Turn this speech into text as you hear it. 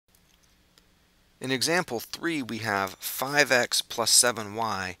In example 3, we have 5x plus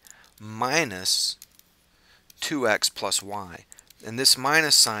 7y minus 2x plus y. And this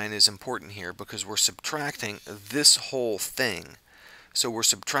minus sign is important here because we're subtracting this whole thing. So we're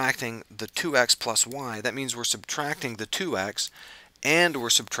subtracting the 2x plus y. That means we're subtracting the 2x and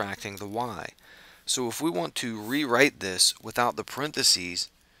we're subtracting the y. So if we want to rewrite this without the parentheses,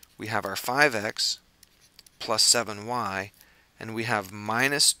 we have our 5x plus 7y, and we have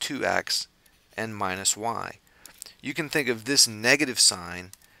minus 2x and minus y. You can think of this negative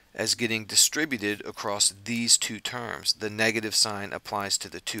sign as getting distributed across these two terms. The negative sign applies to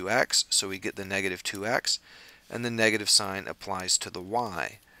the 2x, so we get the negative 2x, and the negative sign applies to the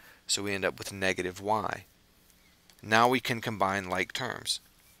y, so we end up with negative y. Now we can combine like terms.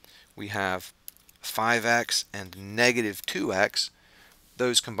 We have 5x and negative 2x.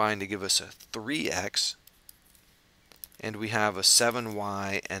 Those combine to give us a 3x. And we have a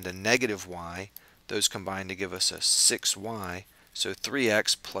 7y and a negative y. Those combine to give us a 6y. So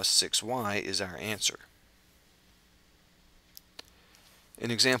 3x plus 6y is our answer.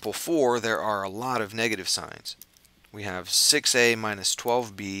 In example 4, there are a lot of negative signs. We have 6a minus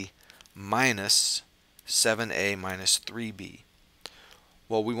 12b minus 7a minus 3b.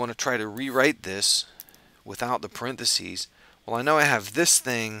 Well, we want to try to rewrite this without the parentheses. Well, I know I have this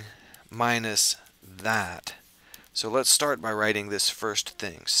thing minus that. So let's start by writing this first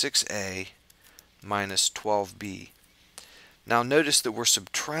thing, 6a minus 12b. Now notice that we're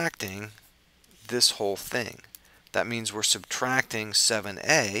subtracting this whole thing. That means we're subtracting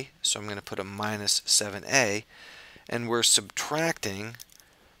 7a, so I'm going to put a minus 7a, and we're subtracting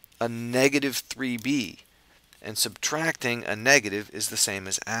a negative 3b. And subtracting a negative is the same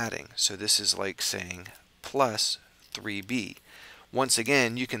as adding. So this is like saying plus 3b. Once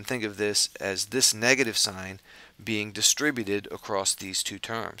again, you can think of this as this negative sign being distributed across these two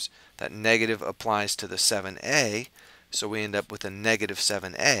terms. That negative applies to the 7a, so we end up with a negative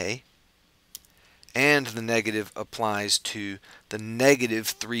 7a, and the negative applies to the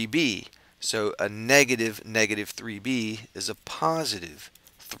negative 3b. So a negative 3b is a positive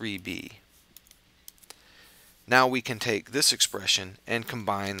 3b. Now we can take this expression and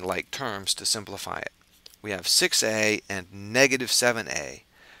combine like terms to simplify it. We have 6a and negative 7a.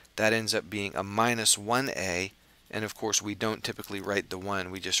 That ends up being a minus 1a, and of course we don't typically write the 1,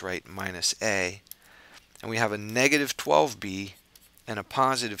 we just write minus a. And we have a negative 12b and a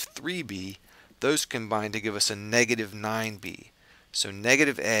positive 3b. Those combine to give us a negative 9b. So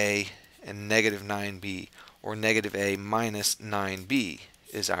negative a and negative 9b, or negative a minus 9b,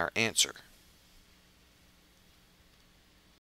 is our answer.